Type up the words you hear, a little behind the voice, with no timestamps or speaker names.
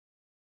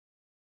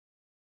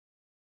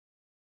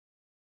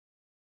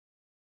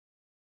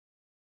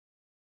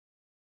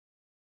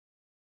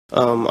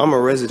I'm a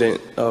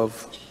resident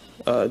of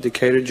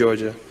Decatur,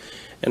 Georgia,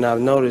 and I've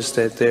noticed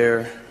that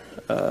there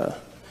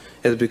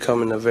has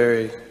become a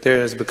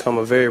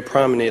very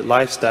prominent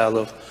lifestyle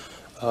of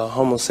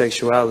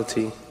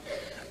homosexuality,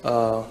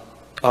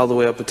 all the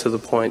way up to the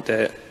point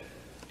that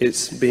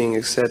it's being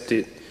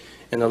accepted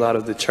in a lot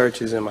of the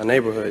churches in my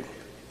neighborhood.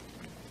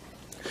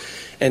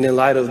 And in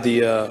light of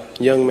the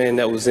young man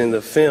that was in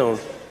the film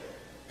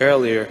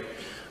earlier,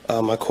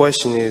 my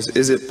question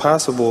is it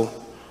possible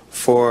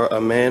for a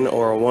man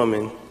or a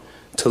woman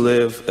to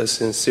live a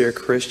sincere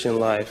Christian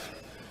life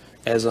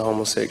as a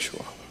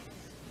homosexual?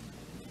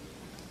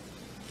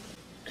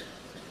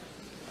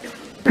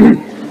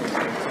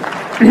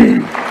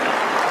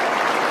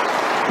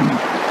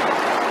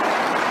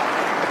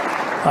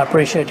 I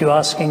appreciate you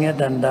asking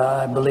it, and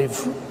I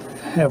believe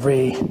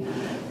every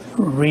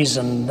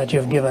reason that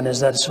you've given is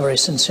that it's a very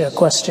sincere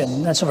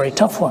question. That's a very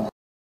tough one.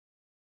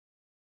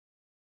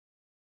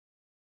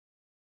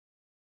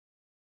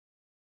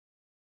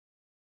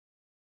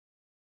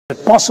 Is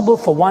it possible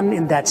for one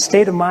in that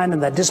state of mind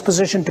and that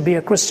disposition to be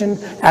a Christian?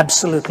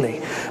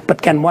 Absolutely.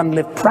 But can one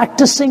live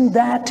practicing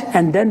that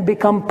and then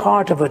become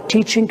part of a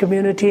teaching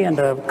community and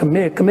a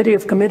committee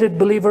of committed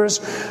believers?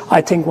 I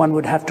think one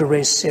would have to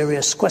raise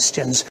serious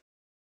questions.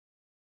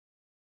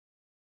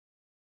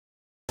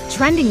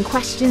 Trending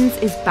Questions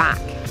is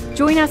back.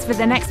 Join us for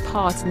the next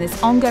part in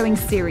this ongoing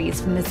series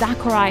from the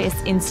Zacharias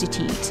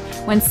Institute,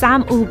 when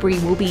Sam Albury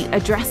will be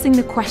addressing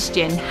the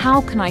question,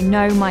 how can I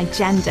know my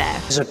gender?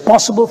 Is it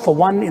possible for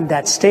one in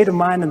that state of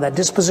mind and that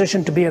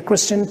disposition to be a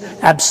Christian?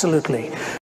 Absolutely.